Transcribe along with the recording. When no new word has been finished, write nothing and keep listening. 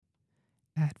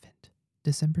Advent,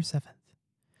 December 7th.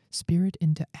 Spirit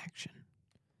into action.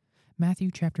 Matthew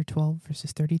chapter 12,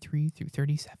 verses 33 through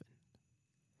 37.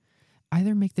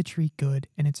 Either make the tree good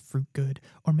and its fruit good,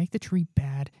 or make the tree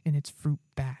bad and its fruit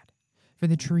bad. For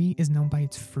the tree is known by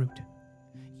its fruit.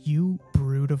 You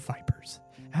brood of vipers,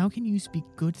 how can you speak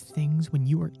good things when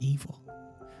you are evil?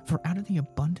 For out of the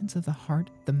abundance of the heart,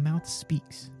 the mouth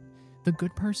speaks. The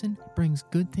good person brings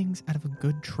good things out of a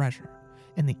good treasure,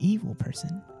 and the evil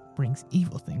person brings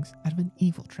evil things out of an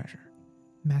evil treasure.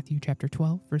 Matthew chapter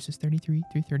 12, verses 33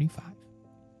 through 35.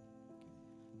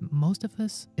 Most of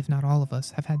us, if not all of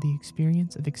us, have had the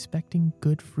experience of expecting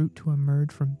good fruit to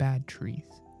emerge from bad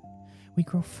trees. We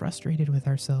grow frustrated with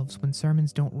ourselves when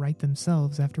sermons don't write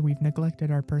themselves after we've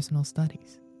neglected our personal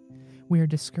studies. We are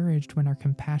discouraged when our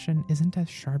compassion isn't as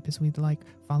sharp as we'd like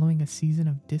following a season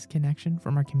of disconnection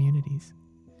from our communities.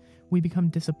 We become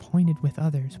disappointed with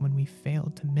others when we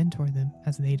failed to mentor them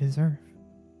as they deserve.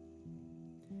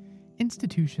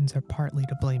 Institutions are partly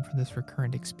to blame for this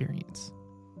recurrent experience.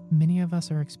 Many of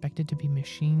us are expected to be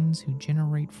machines who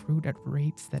generate fruit at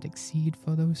rates that exceed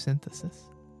photosynthesis.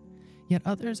 Yet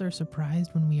others are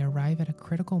surprised when we arrive at a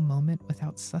critical moment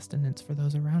without sustenance for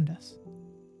those around us.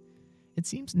 It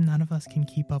seems none of us can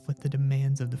keep up with the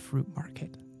demands of the fruit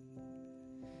market.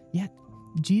 Yet,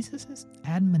 Jesus'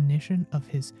 admonition of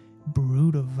his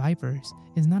brood of vipers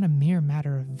is not a mere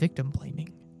matter of victim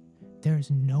blaming. There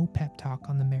is no pep talk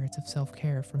on the merits of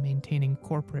self-care for maintaining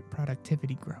corporate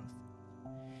productivity growth.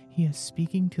 He is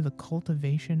speaking to the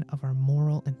cultivation of our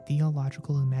moral and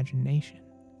theological imagination.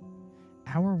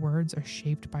 Our words are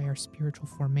shaped by our spiritual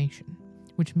formation,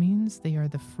 which means they are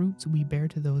the fruits we bear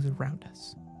to those around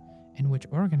us, and which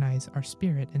organize our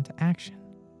spirit into action.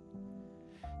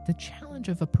 The challenge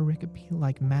of a pericope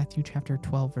like Matthew chapter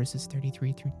 12, verses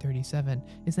 33 through 37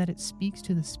 is that it speaks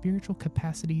to the spiritual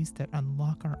capacities that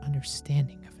unlock our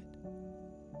understanding of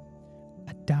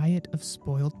it. A diet of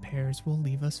spoiled pears will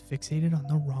leave us fixated on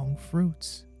the wrong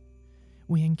fruits.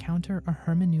 We encounter a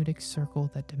hermeneutic circle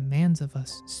that demands of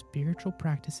us spiritual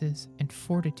practices and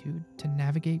fortitude to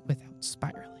navigate without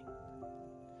spiraling.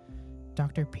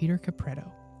 Dr. Peter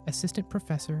Capretto, Assistant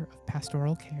Professor of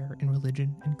Pastoral Care in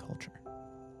Religion and Culture.